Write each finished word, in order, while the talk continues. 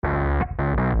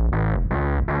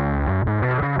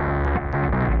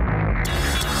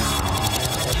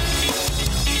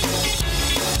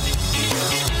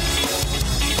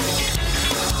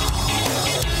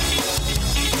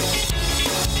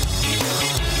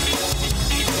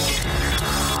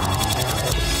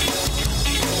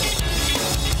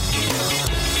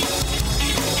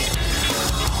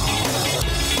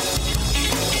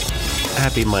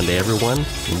Happy Monday, everyone,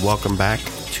 and welcome back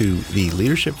to the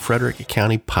Leadership Frederick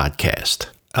County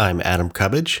podcast. I'm Adam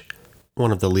Cubbage,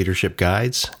 one of the leadership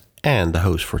guides and the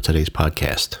host for today's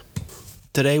podcast.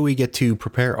 Today, we get to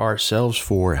prepare ourselves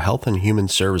for Health and Human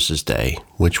Services Day,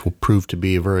 which will prove to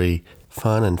be a very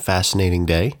fun and fascinating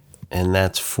day, and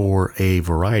that's for a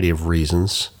variety of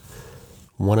reasons,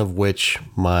 one of which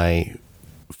my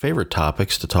favorite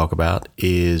topics to talk about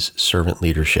is servant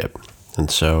leadership. And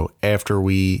so after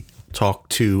we talk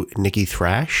to Niki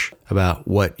Thrash about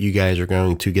what you guys are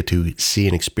going to get to see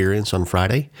and experience on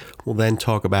Friday, we'll then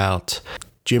talk about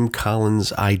Jim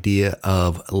Collins' idea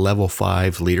of level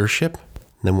 5 leadership.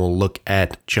 Then we'll look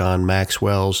at John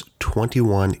Maxwell's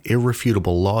 21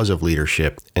 irrefutable laws of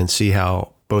leadership and see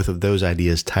how both of those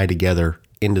ideas tie together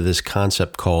into this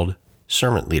concept called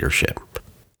servant leadership.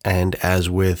 And as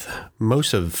with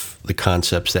most of the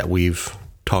concepts that we've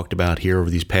talked about here over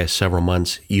these past several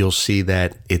months, you'll see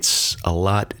that it's a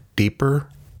lot deeper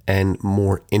and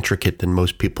more intricate than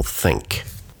most people think.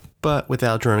 But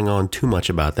without droning on too much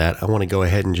about that, I want to go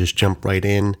ahead and just jump right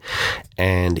in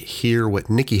and hear what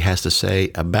Niki has to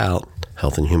say about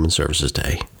Health and Human Services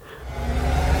Day.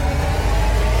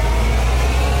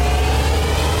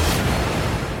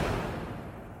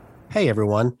 Hey,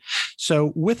 everyone.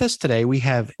 So with us today, we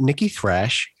have Niki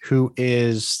Thrash, who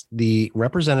is the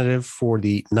representative for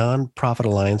the Nonprofit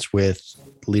Alliance with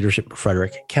Leadership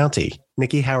Frederick County.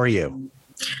 Niki, how are you?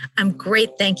 I'm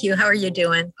great. Thank you. How are you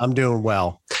doing? I'm doing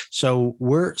well. So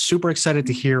we're super excited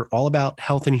to hear all about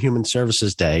Health and Human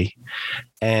Services Day.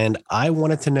 And I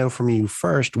wanted to know from you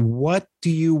first, what do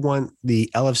you want the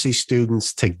LFC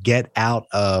students to get out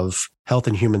of Health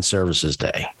and Human Services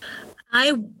Day?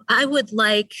 I would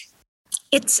like...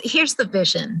 Here's the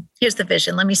vision.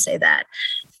 Let me say that.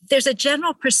 There's a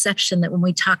general perception that when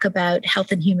we talk about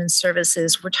health and human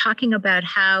services, we're talking about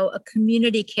how a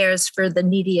community cares for the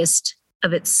neediest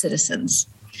of its citizens,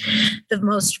 the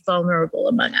most vulnerable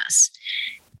among us.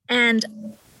 And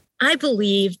I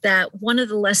believe that one of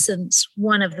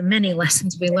the many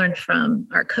lessons we learned from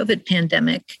our COVID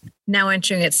pandemic, now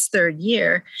entering its third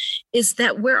year, is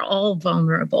that we're all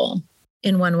vulnerable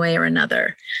in one way or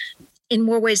another, in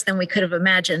more ways than we could have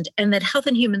imagined, and that health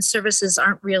and human services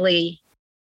aren't really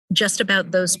just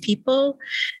about those people.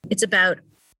 It's about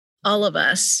all of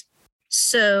us.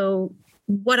 So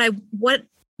what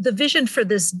the vision for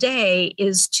this day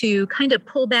is to kind of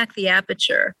pull back the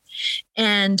aperture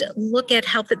and look at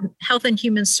health and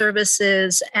human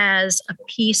services as a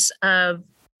piece of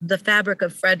the fabric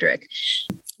of Frederick,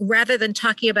 rather than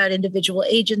talking about individual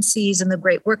agencies and the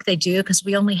great work they do, because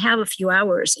we only have a few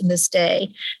hours in this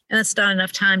day, and that's not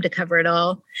enough time to cover it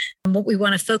all. And what we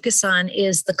want to focus on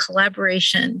is the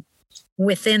collaboration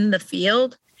within the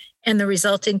field and the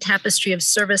resulting tapestry of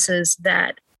services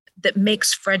that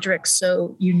makes Frederick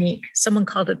so unique. Someone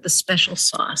called it the special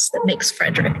sauce that makes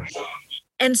Frederick.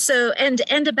 And so,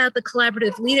 and about the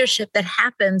collaborative leadership that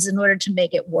happens in order to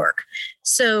make it work.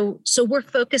 So we're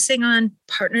focusing on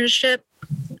partnership,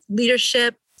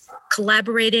 leadership,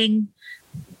 collaborating.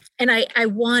 And I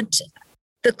want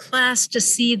the class to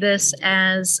see this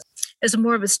as a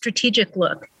more of a strategic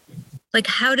look. Like,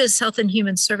 how does health and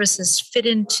human services fit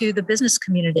into the business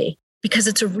community? Because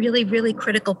it's a really, really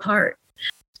critical part.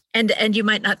 And you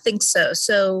might not think so.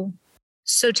 So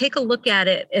take a look at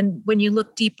it. And when you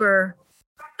look deeper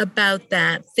about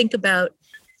that, think about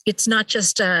it's not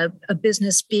just a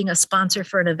business being a sponsor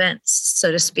for an event,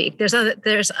 so to speak. There's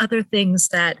other things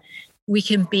that we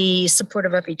can be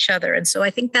supportive of each other. And so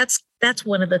I think that's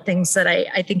one of the things that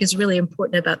I think is really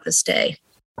important about this day.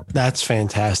 That's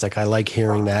fantastic. I like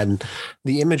hearing that. And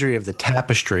the imagery of the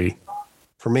tapestry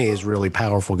for me is really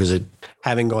powerful because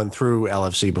having gone through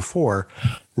LFC before,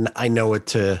 I know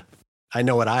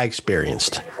what I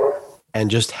experienced and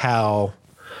just how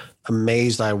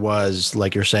amazed I was,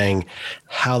 like you're saying,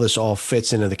 how this all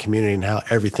fits into the community and how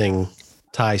everything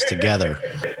ties together.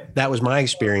 That was my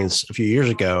experience a few years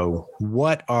ago.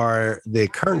 What are the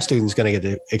current students going to get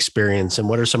to experience, and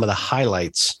what are some of the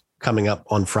highlights coming up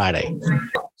on Friday?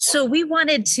 So we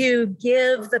wanted to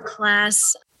give the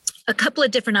class a couple of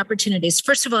different opportunities.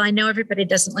 First of all, I know everybody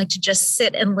doesn't like to just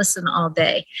sit and listen all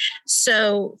day.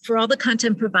 So for all the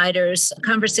content providers,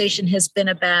 conversation has been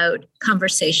about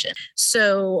conversation.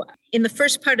 So in the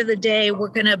first part of the day, we're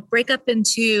going to break up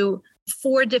into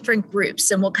 4 different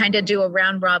groups, and we'll kind of do a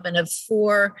round robin of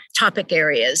 4 topic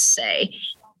areas, say.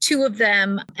 2 of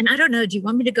them, and I don't know, do you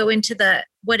want me to go into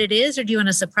what it is, or do you want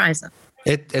to surprise them?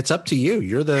 It's up to you.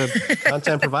 You're the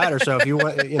content provider. So if you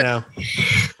want,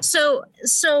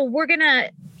 So we're going to,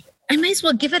 I may as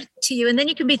well give it to you, and then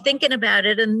you can be thinking about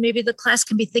it, and maybe the class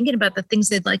can be thinking about the things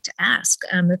they'd like to ask,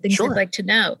 the things Sure. they'd like to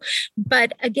know.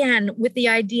 But again, with the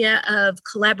idea of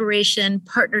collaboration,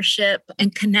 partnership,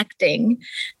 and connecting,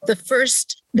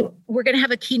 we're going to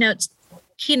have a keynote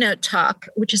talk,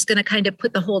 which is going to kind of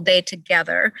put the whole day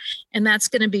together. And that's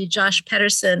going to be Josh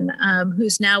Pedersen,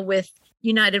 who's now with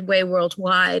United Way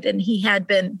Worldwide. And he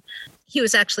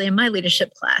was actually in my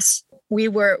leadership class.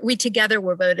 We together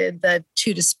were voted the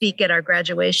two to speak at our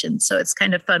graduation. So it's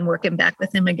kind of fun working back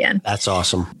with him again. That's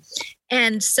awesome.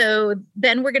 And so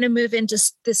then we're going to move into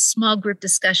this small group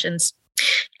discussions.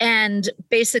 And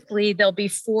basically there'll be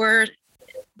 4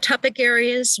 topic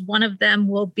areas. One of them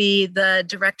will be the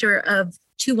director of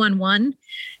 211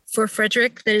 for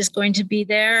Frederick that is going to be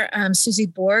there, Susie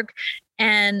Borg.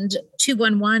 And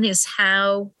 211 is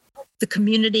how the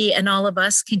community and all of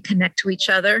us can connect to each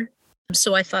other.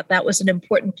 So I thought that was an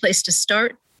important place to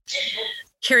start.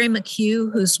 Carrie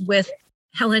McHugh, who's with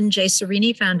Helen J.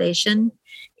 Serini Foundation,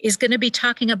 is going to be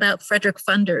talking about Frederick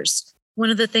funders. One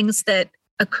of the things that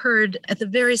occurred at the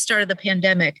very start of the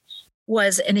pandemic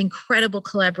was an incredible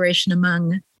collaboration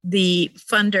among the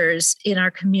funders in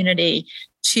our community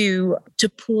to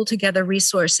pool together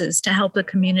resources to help the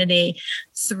community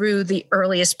through the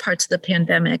earliest parts of the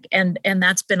pandemic. And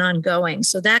that's been ongoing.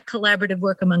 So that collaborative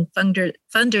work among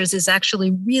funders is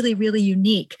actually really, really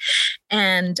unique.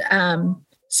 And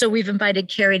so we've invited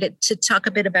Carrie to talk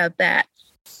a bit about that.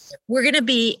 We're going to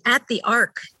be at the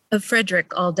Arc of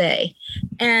Frederick all day.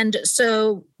 And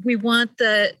so we want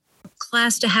the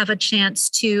class to have a chance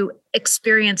to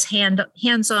experience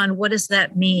hands-on. What does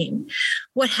that mean?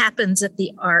 What happens at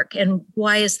the ARC, and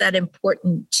why is that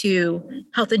important to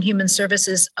health and human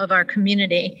services of our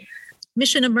community?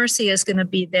 Mission of Mercy is going to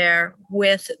be there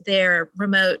with their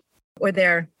remote or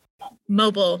their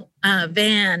mobile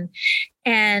van.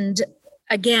 And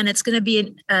again, it's going to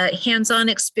be a hands-on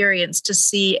experience to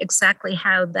see exactly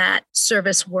how that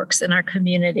service works in our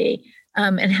community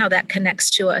and how that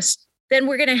connects to us. Then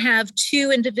we're going to have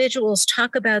 2 individuals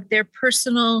talk about their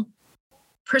personal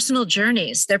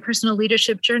journeys, their personal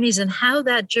leadership journeys, and how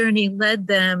that journey led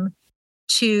them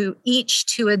to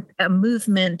a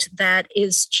movement that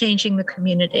is changing the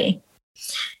community.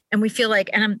 And we feel like,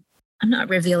 and I'm not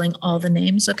revealing all the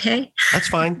names, okay? That's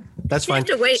fine. That's fine.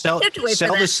 You have to wait.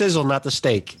 Sell the sizzle, not the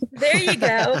steak. There you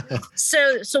go.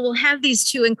 So we'll have these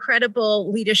 2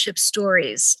 incredible leadership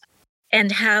stories and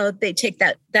how they take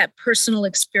that personal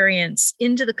experience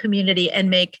into the community and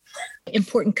make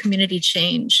important community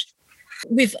change.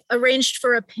 We've arranged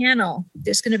for a panel.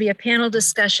 There's going to be a panel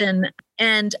discussion.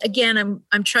 And again,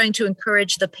 I'm trying to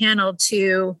encourage the panel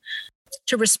to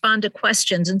respond to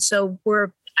questions. And so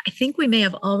I think we may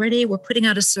have we're putting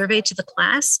out a survey to the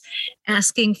class,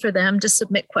 asking for them to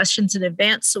submit questions in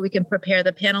advance so we can prepare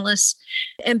the panelists.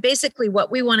 And basically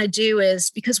what we want to do is,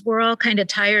 because we're all kind of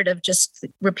tired of just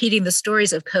repeating the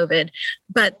stories of COVID,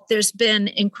 but there's been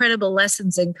incredible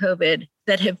lessons in COVID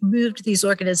that have moved these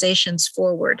organizations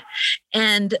forward.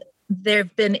 And there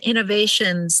have been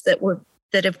innovations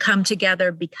that have come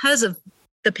together because of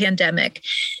the pandemic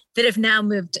that have now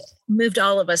moved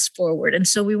all of us forward. And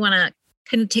so we want to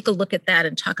kind of take a look at that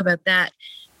and talk about that.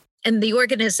 And the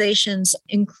organizations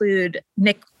include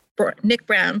Nick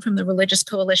Brown from the Religious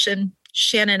Coalition,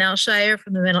 Shannon Alshire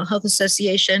from the Mental Health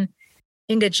Association,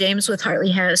 Inga James with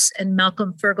Hartley House, and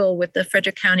Malcolm Fergal with the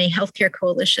Frederick County Healthcare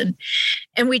Coalition.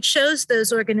 And we chose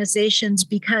those organizations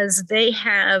because they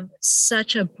have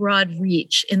such a broad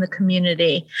reach in the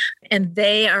community, and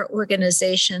they are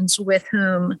organizations with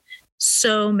whom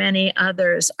so many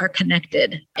others are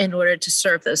connected in order to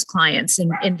serve those clients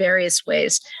in various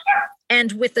ways.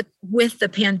 And with the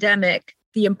pandemic,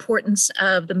 the importance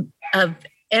of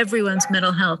everyone's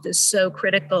mental health is so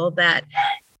critical that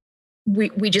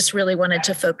we just really wanted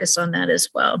to focus on that as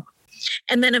well.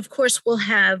 And then, of course, we'll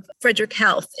have Frederick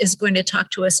Health is going to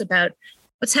talk to us about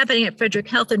what's happening at Frederick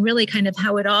Health and really kind of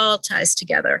how it all ties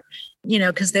together,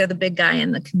 because they're the big guy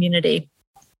in the community.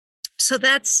 So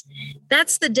that's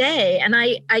the day. And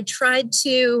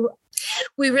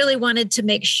we really wanted to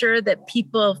make sure that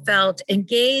people felt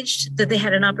engaged, that they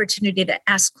had an opportunity to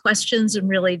ask questions and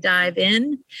really dive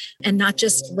in and not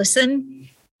just listen.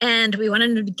 And we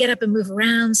wanted them to get up and move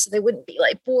around so they wouldn't be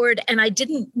bored. And I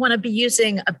didn't want to be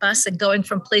using a bus and going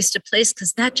from place to place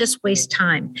because that just wastes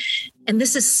time. And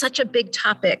this is such a big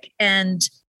topic, and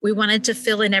we wanted to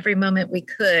fill in every moment we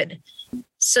could.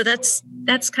 So that's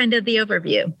kind of the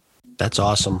overview. That's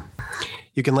awesome.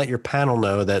 You can let your panel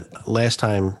know that last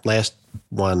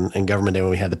one in Government Day when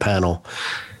we had the panel,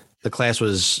 the class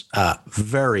was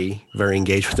very, very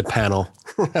engaged with the panel.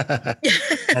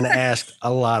 and ask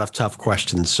a lot of tough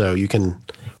questions. So you can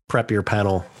prep your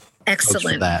panel folks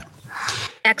for that.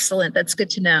 Excellent. That's good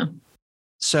to know.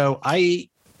 So I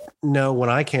know when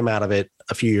I came out of it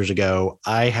a few years ago,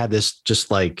 I had this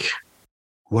just like,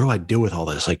 what do I do with all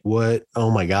this? Like what? Oh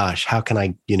my gosh, how can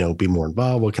I, be more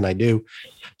involved? What can I do?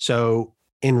 So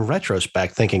in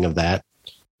retrospect, thinking of that,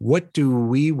 what do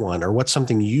we want, or what's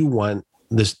something you want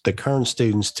the current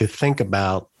students to think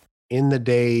about in the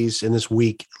days, in this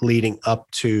week leading up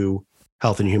to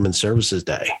Health and Human Services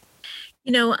Day?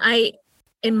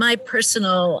 In my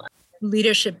personal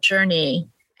leadership journey,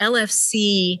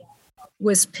 LFC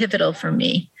was pivotal for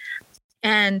me.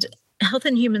 And Health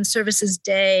and Human Services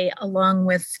Day, along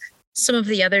with some of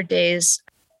the other days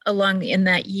in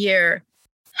that year,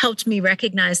 helped me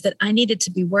recognize that I needed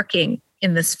to be working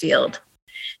in this field,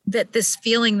 that this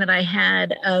feeling that I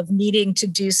had of needing to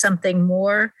do something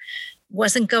more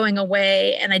wasn't going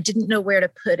away, and I didn't know where to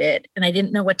put it, and I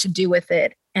didn't know what to do with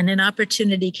it. And an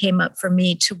opportunity came up for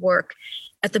me to work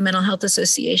at the Mental Health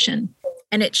Association,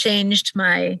 and it changed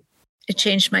my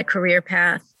career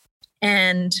path.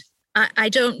 And I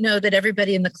don't know that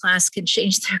everybody in the class can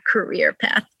change their career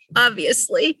path,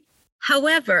 obviously.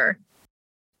 However,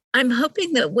 I'm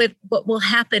hoping that what will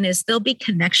happen is there'll be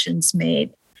connections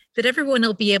made, that everyone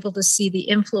will be able to see the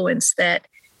influence that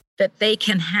they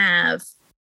can have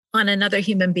on another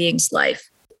human being's life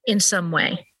in some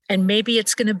way. And maybe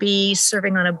it's going to be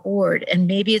serving on a board, and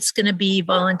maybe it's going to be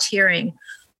volunteering,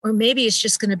 or maybe it's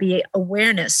just going to be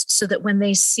awareness, so that when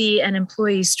they see an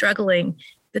employee struggling,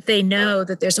 that they know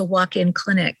that there's a walk-in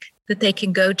clinic that they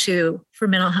can go to for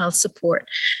mental health support.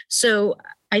 So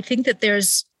I think that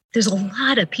there's a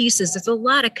lot of pieces. There's a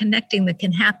lot of connecting that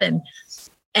can happen,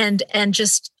 and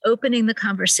just opening the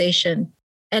conversation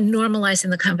and normalizing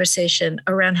the conversation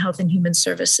around health and human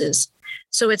services.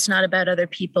 So it's not about other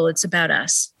people, it's about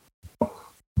us.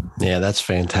 Yeah, that's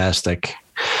fantastic.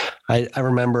 I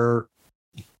remember,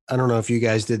 I don't know if you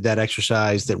guys did that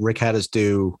exercise that Rick had us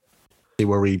do,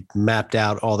 where we mapped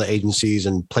out all the agencies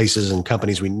and places and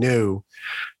companies we knew.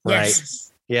 Right.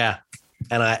 Yes. Yeah.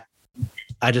 And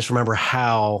I just remember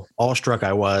how awestruck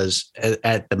I was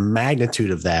at the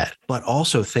magnitude of that, but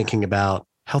also thinking about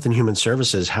Health and Human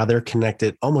Services, how they're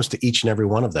connected almost to each and every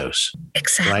one of those.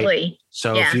 Exactly. Right?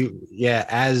 So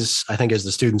as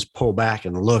the students pull back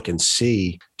and look and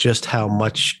see just how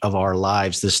much of our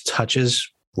lives this touches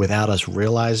without us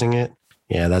realizing it.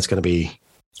 Yeah, that's going to be.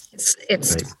 It's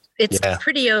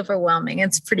pretty overwhelming.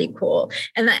 It's pretty cool.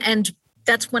 And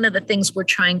that's one of the things we're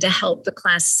trying to help the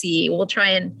class see. We'll try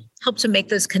and help to make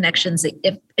those connections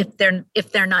if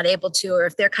they're not able to, or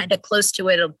if they're kind of close to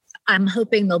it. I'm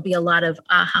hoping there'll be a lot of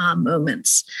aha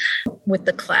moments with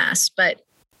the class. But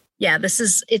yeah,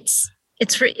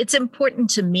 it's important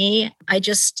to me.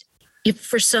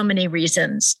 For so many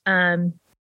reasons,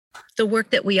 the work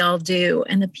that we all do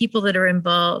and the people that are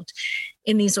involved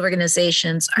in these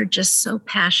organizations are just so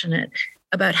passionate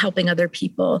about helping other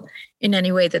people in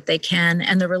any way that they can.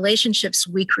 And the relationships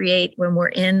we create when we're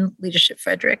in Leadership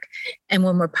Frederick and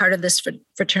when we're part of this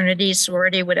fraternity,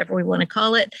 sorority, whatever we want to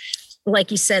call it,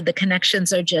 like you said, the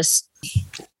connections are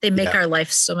they make our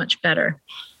life so much better.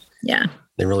 Yeah.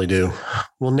 They really do.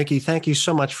 Well, Niki, thank you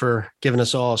so much for giving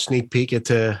us all a sneak peek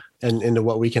into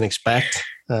what we can expect.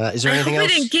 Is there anything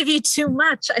else? I didn't give you too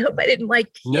much. I hope I didn't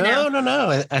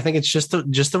No. I think it's just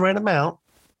the right amount.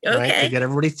 Okay. Right, to get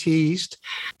everybody teased.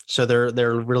 So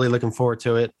they're really looking forward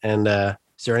to it. And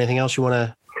is there anything else you want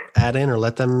to add in or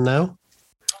let them know?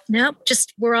 No,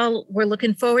 just we're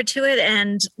looking forward to it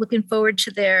and looking forward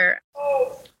to their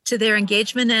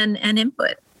engagement and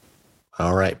input.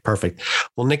 All right, perfect.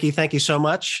 Well, Niki, thank you so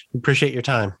much. Appreciate your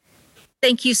time.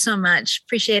 Thank you so much.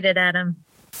 Appreciate it, Adam.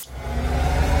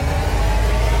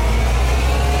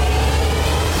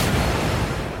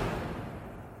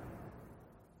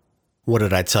 What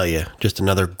did I tell you? Just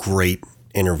another great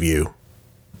interview.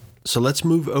 So let's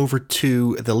move over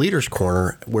to the Leaders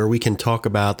Corner, where we can talk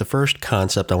about the first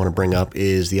concept I want to bring up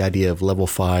is the idea of level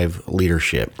 5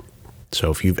 leadership. So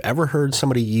if you've ever heard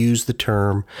somebody use the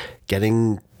term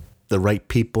getting the right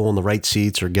people in the right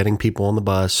seats or getting people on the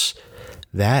bus,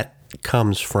 that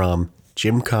comes from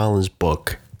Jim Collins'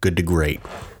 book, Good to Great.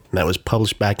 And that was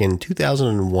published back in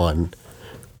 2001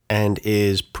 and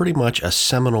is pretty much a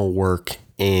seminal work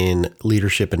in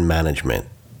leadership and management.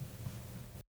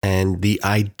 And the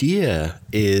idea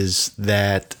is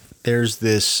that there's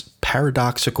this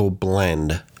paradoxical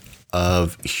blend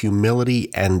of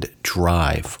humility and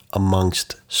drive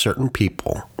amongst certain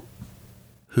people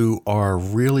who are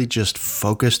really just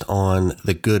focused on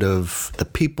the good of the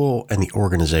people and the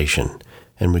organization.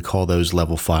 And we call those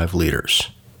level 5 leaders.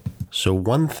 So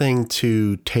one thing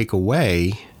to take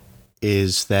away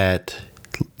is that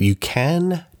you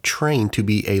can train to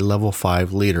be a level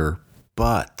 5 leader,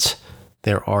 but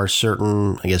there are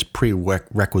certain,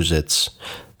 prerequisites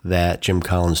that Jim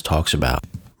Collins talks about.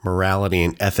 Morality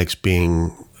and ethics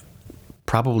being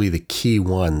probably the key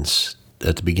ones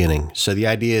at the beginning. So the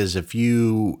idea is if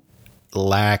you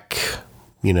lack,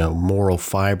 moral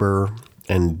fiber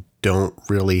and don't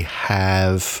really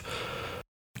have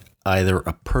either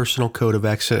a personal code of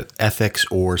ethics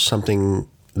or something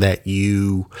that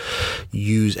you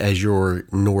use as your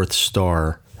North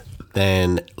Star,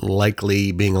 then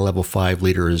likely being a level 5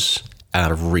 leader is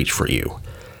out of reach for you.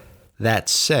 That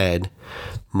said,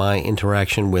 my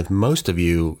interaction with most of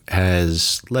you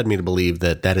has led me to believe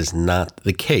that that is not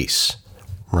the case,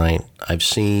 right? I've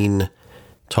seen,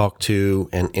 talked to,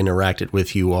 and interacted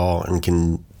with you all and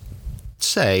can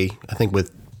say, I think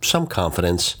with some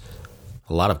confidence,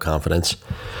 a lot of confidence,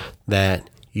 that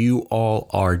you all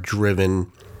are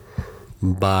driven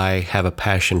by, have a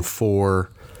passion for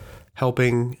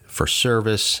helping, for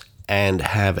service, and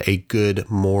have a good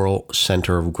moral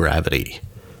center of gravity.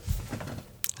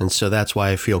 And so that's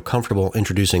why I feel comfortable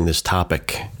introducing this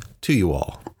topic to you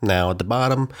all. Now, at the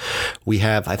bottom, we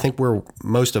have, I think where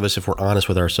most of us, if we're honest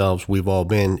with ourselves, we've all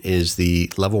been, is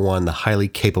the level 1, the highly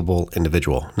capable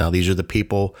individual. Now, these are the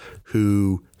people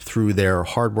who, through their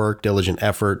hard work, diligent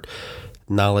effort,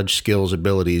 knowledge, skills,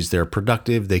 abilities, they're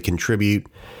productive, they contribute,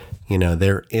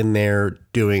 they're in there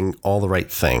doing all the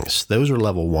right things. Those are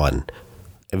level 1.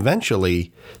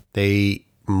 Eventually, they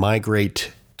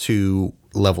migrate to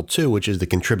level 2, which is the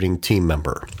contributing team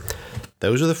member.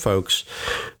 Those are the folks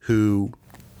who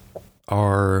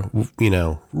are,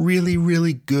 really,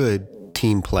 really good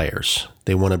team players.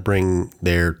 They want to bring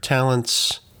their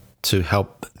talents to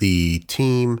help the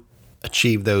team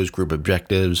achieve those group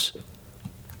objectives,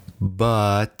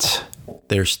 but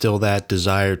there's still that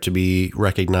desire to be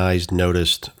recognized,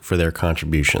 noticed for their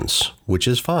contributions, which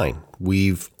is fine.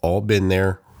 We've all been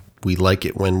there. We like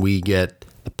it when we get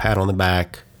the pat on the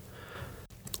back.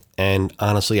 And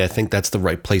honestly, I think that's the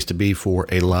right place to be for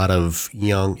a lot of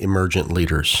young emergent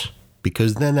leaders,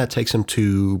 because then that takes them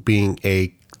to being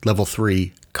a level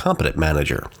 3 competent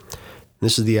manager.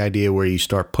 This is the idea where you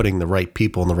start putting the right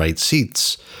people in the right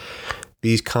seats.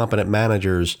 These competent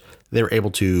managers, they're able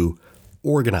to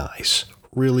organize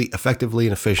really effectively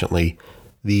and efficiently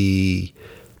the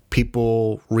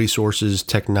people, resources,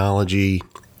 technology,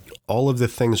 all of the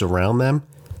things around them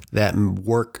that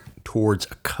work towards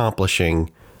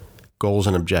accomplishing goals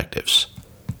and objectives.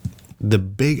 The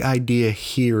big idea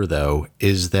here, though,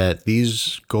 is that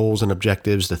these goals and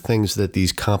objectives, the things that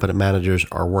these competent managers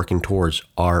are working towards,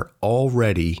 are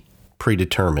already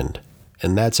predetermined.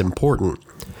 And that's important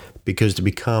because to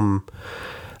become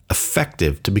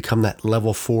effective, to become that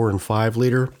level 4 and 5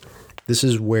 leader, this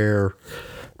is where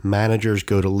managers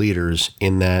go to leaders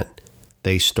in that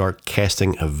they start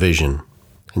casting a vision.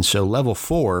 And so level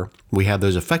 4, we have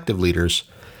those effective leaders.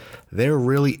 They're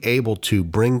really able to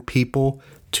bring people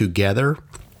together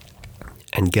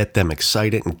and get them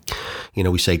excited. And,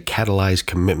 we say catalyze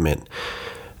commitment,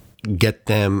 get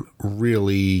them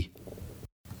really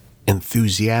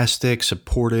enthusiastic,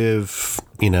 supportive,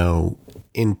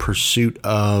 in pursuit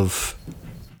of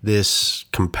this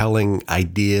compelling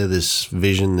idea, this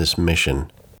vision, this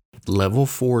mission. Level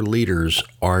 4 leaders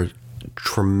are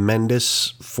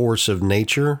tremendous force of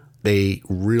nature. They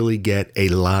really get a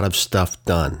lot of stuff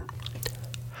done.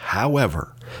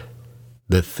 However,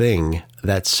 the thing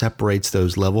that separates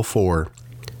those level 4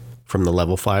 from the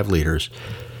level 5 leaders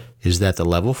is that the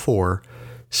level 4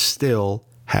 still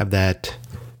have that,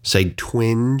 say,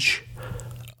 twinge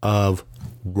of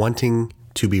wanting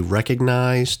to be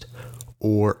recognized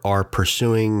or are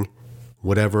pursuing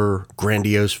whatever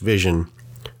grandiose vision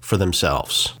for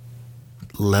themselves.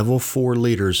 Level 4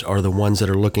 leaders are the ones that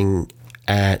are looking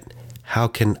at how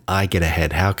can I get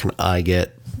ahead? How can I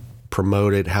get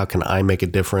promoted? How can I make a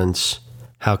difference?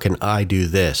 How can I do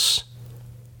this?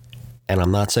 And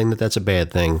I'm not saying that that's a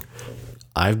bad thing.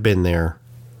 I've been there.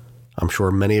 I'm sure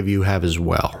many of you have as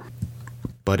well.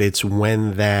 But it's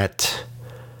when that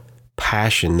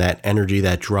passion, that energy,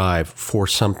 that drive for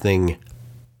something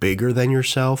bigger than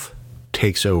yourself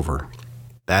takes over.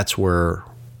 That's where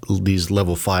these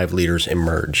level 5 leaders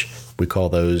emerge. We call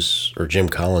those, or Jim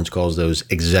Collins calls those,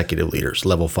 executive leaders,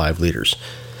 level 5 leaders.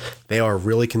 They are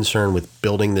really concerned with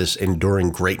building this enduring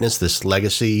greatness, this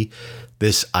legacy,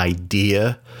 this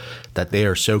idea that they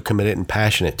are so committed and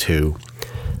passionate to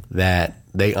that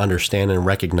they understand and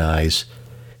recognize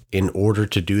in order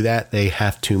to do that, they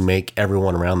have to make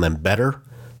everyone around them better.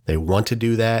 They want to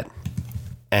do that.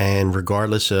 And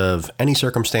regardless of any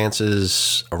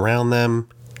circumstances around them,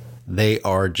 they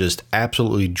are just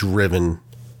absolutely driven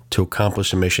to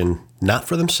accomplish a mission, not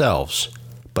for themselves,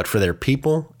 but for their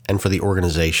people and for the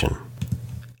organization.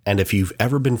 And if you've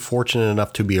ever been fortunate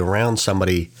enough to be around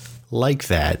somebody like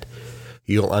that,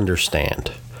 you'll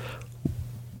understand.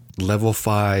 Level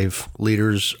 5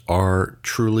 leaders are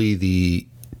truly the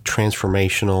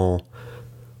transformational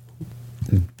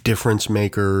difference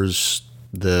makers,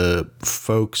 the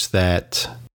folks that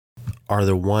are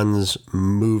the ones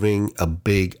moving a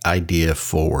big idea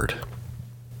forward.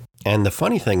 And the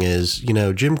funny thing is,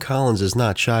 Jim Collins is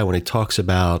not shy when he talks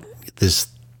about this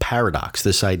paradox,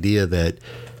 this idea that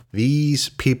these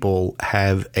people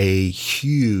have a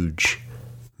huge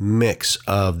mix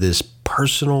of this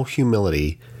personal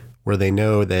humility where they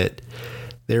know that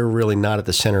they're really not at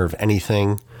the center of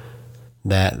anything,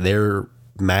 that they're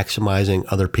maximizing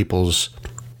other people's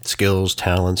skills,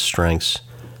 talents, strengths,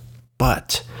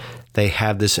 but they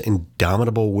have this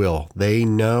indomitable will. They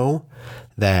know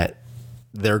that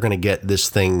they're going to get this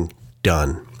thing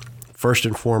done, first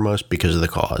and foremost because of the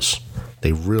cause.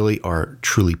 They really are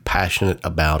truly passionate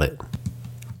about it.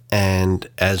 And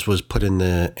as was put in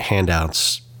the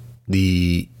handouts,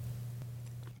 the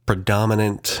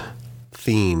predominant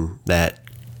theme that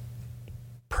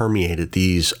permeated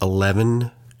these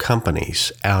 11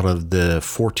 companies out of the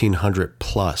 1,400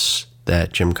 plus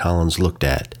that Jim Collins looked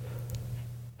at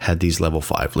had these level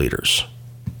 5 leaders.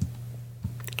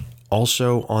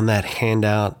 Also on that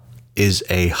handout is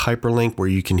a hyperlink where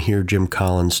you can hear Jim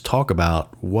Collins talk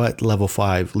about what level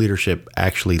 5 leadership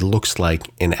actually looks like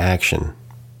in action.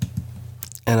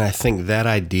 And I think that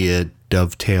idea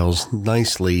dovetails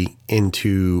nicely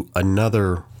into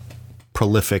another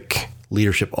prolific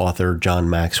leadership author, John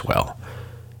Maxwell.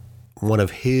 One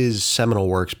of his seminal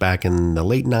works back in the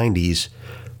late 90s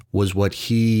was what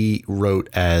he wrote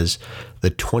as the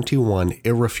 21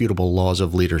 Irrefutable Laws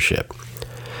of Leadership.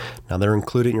 Now, they're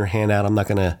included in your handout. I'm not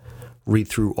going to read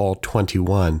through all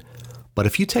 21, but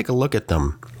if you take a look at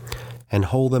them and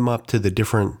hold them up to the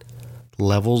different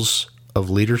levels of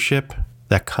leadership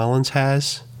that Collins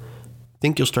has, I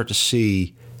think you'll start to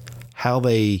see how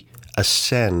they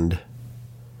ascend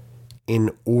in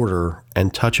order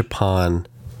and touch upon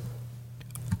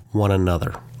one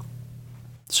another.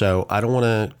 So I don't want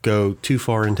to go too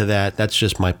far into that. That's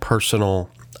just my personal,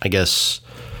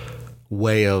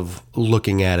 way of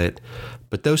looking at it.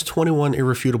 But those 21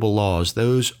 irrefutable laws,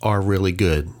 those are really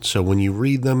good. So when you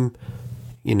read them,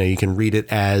 you can read it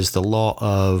as the law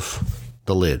of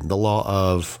the lid, the law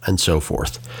of, and so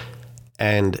forth.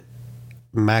 And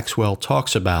Maxwell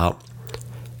talks about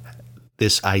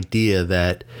this idea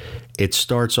that it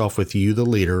starts off with you, the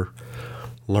leader,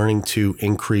 learning to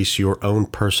increase your own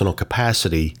personal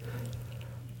capacity.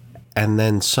 And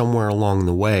then somewhere along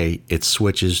the way, it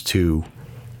switches to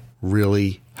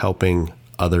really helping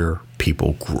other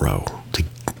people grow, to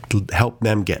help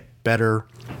them get better,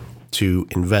 to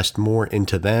invest more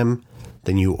into them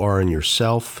than you are in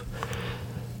yourself.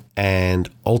 And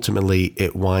ultimately,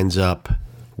 it winds up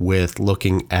with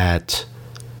looking at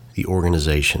the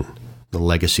organization, the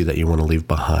legacy that you want to leave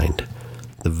behind,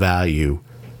 the value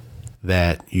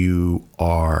that you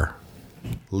are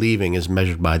leaving is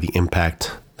measured by the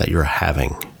impact that you're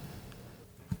having.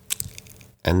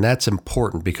 And that's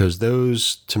important because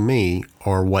those, to me,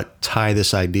 are what tie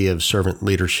this idea of servant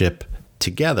leadership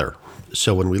together.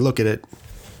 So when we look at it,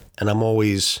 and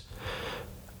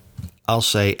I'll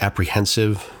say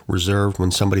apprehensive, reserved when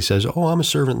somebody says, "Oh, I'm a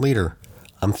servant leader."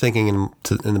 I'm thinking in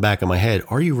the back of my head,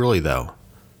 are you really though?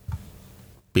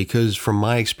 Because from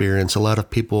my experience, a lot of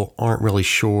people aren't really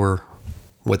sure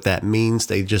what that means.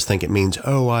 They just think it means,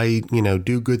 I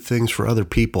do good things for other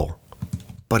people.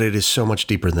 But it is so much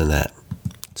deeper than that.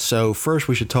 So first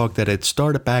we should talk that it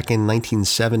started back in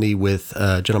 1970 with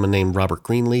a gentleman named Robert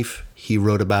Greenleaf. He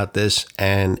wrote about this,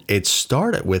 and it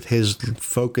started with his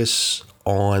focus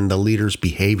on the leader's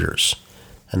behaviors.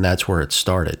 And that's where it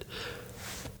started.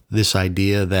 This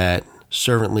idea that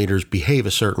servant leaders behave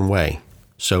a certain way.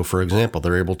 So for example,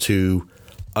 they're able to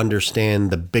understand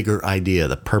the bigger idea,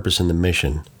 the purpose and the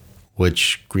mission,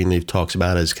 which Greenleaf talks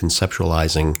about as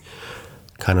conceptualizing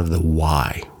kind of the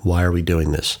why. Why are we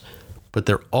doing this? But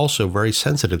they're also very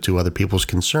sensitive to other people's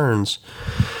concerns,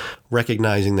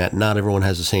 recognizing that not everyone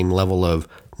has the same level of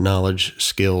knowledge,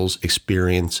 skills,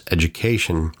 experience,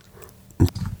 education,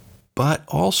 but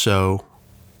also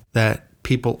that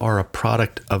people are a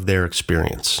product of their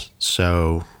experience.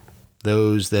 So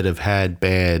those that have had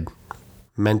bad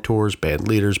mentors, bad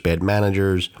leaders, bad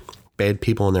managers, bad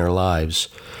people in their lives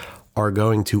are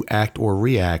going to act or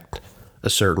react a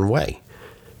certain way.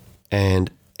 And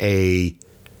a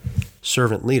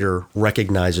servant leader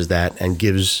recognizes that and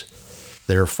gives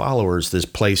their followers this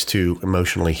place to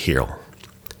emotionally heal.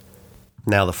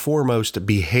 Now, the foremost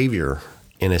behavior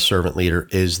in a servant leader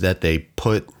is that they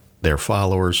put their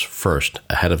followers first,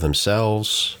 ahead of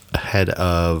themselves, ahead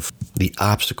of the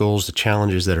obstacles, the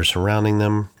challenges that are surrounding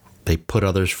them. They put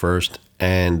others first,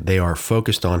 and they are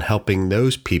focused on helping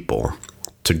those people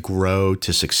to grow,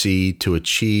 to succeed, to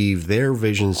achieve their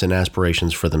visions and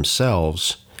aspirations for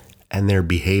themselves, and they're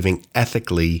behaving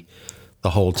ethically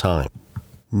the whole time.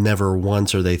 Never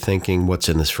once are they thinking, what's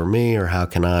in this for me, or how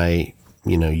can I,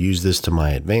 use this to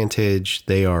my advantage?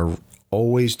 They are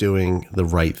always doing the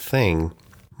right thing.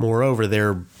 Moreover,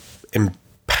 they're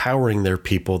empowering their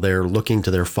people. They're looking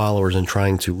to their followers and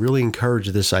trying to really encourage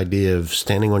this idea of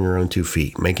standing on your own 2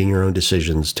 feet, making your own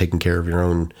decisions, taking care of your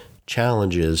own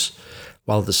challenges,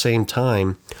 while at the same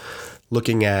time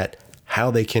looking at how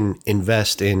they can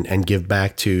invest in and give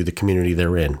back to the community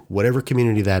they're in, whatever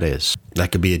community that is.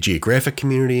 That could be a geographic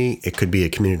community. It could be a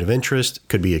community of interest. It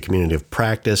could be a community of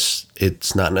practice.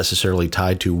 It's not necessarily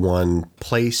tied to one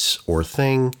place or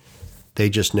thing. They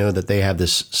just know that they have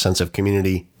this sense of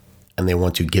community and they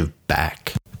want to give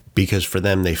back because for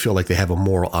them, they feel like they have a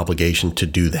moral obligation to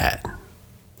do that.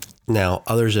 Now,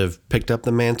 others have picked up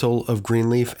the mantle of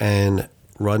Greenleaf and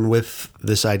run with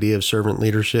this idea of servant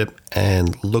leadership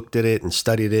and looked at it and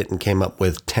studied it and came up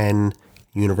with 10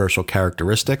 universal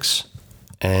characteristics.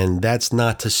 And that's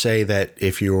not to say that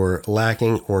if you're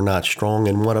lacking or not strong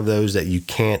in one of those that you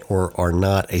can't or are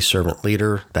not a servant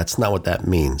leader. That's not what that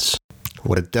means.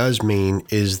 What it does mean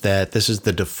is that this is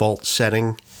the default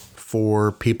setting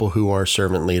for people who are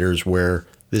servant leaders, where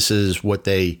this is what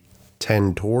they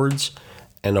tend towards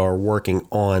and are working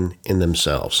on in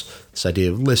themselves. This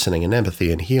idea of listening and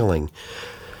empathy and healing,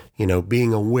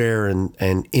 being aware and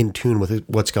in tune with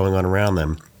what's going on around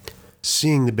them,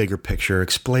 seeing the bigger picture,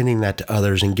 explaining that to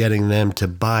others and getting them to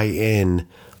buy in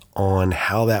on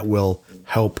how that will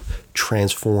help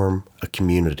transform a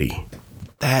community.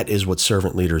 That is what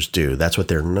servant leaders do. That's what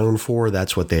they're known for.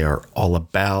 That's what they are all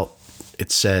about.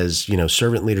 It says,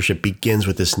 servant leadership begins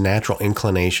with this natural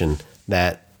inclination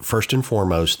that first and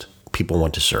foremost, people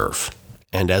want to serve.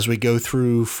 And as we go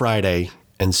through Friday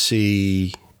and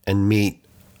see and meet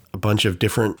a bunch of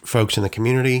different folks in the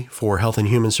community for Health and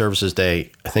Human Services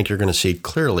Day, I think you're going to see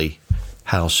clearly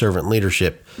how servant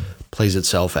leadership plays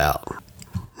itself out.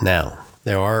 Now,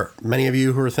 there are many of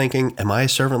you who are thinking, am I a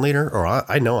servant leader? Or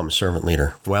I know I'm a servant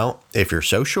leader. Well, if you're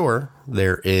so sure,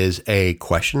 there is a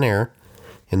questionnaire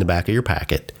in the back of your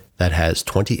packet that has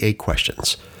 28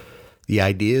 questions. The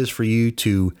idea is for you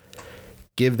to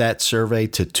give that survey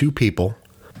to 2 people,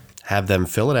 have them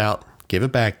fill it out, give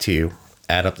it back to you,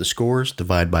 add up the scores,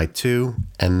 divide by 2,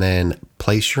 and then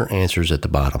place your answers at the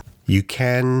bottom. You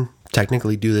can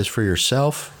technically do this for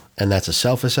yourself, and that's a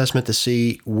self-assessment to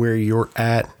see where you're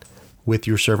at with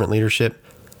your servant leadership.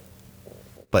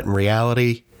 But in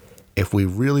reality, if we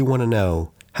really want to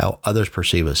know how others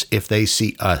perceive us, if they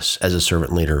see us as a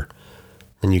servant leader,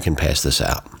 then you can pass this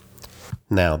out.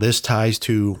 Now, this ties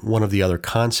to one of the other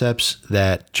concepts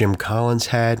that Jim Collins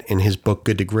had in his book,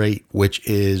 Good to Great, which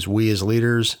is we as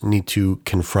leaders need to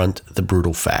confront the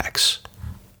brutal facts.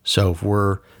 So if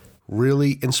we're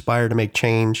really inspired to make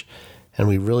change and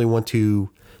we really want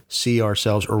to see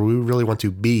ourselves, or we really want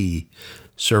to be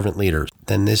servant leaders,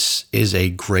 then this is a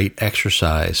great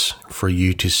exercise for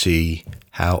you to see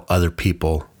how other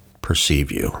people perceive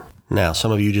you. Now,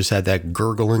 some of you just had that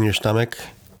gurgle in your stomach,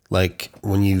 like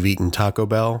when you've eaten Taco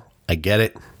Bell. I get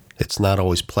it. It's not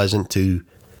always pleasant to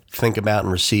think about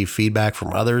and receive feedback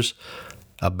from others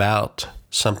about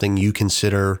something you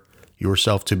consider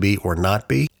yourself to be or not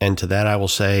be. And to that, I will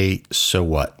say, so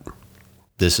what?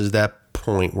 This is that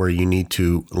point where you need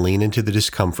to lean into the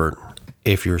discomfort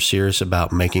if you're serious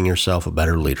about making yourself a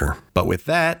better leader. But with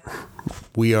that,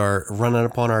 we are running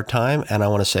up on our time, and I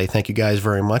want to say thank you guys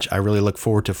very much. I really look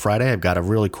forward to Friday. I've got a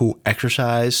really cool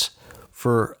exercise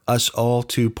for us all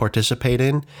to participate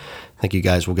in. I think you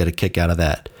guys will get a kick out of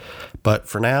that. But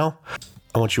for now,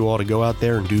 I want you all to go out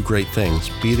there and do great things.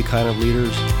 Be the kind of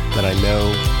leaders that I know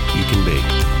you can be.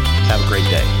 Have a great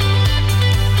day.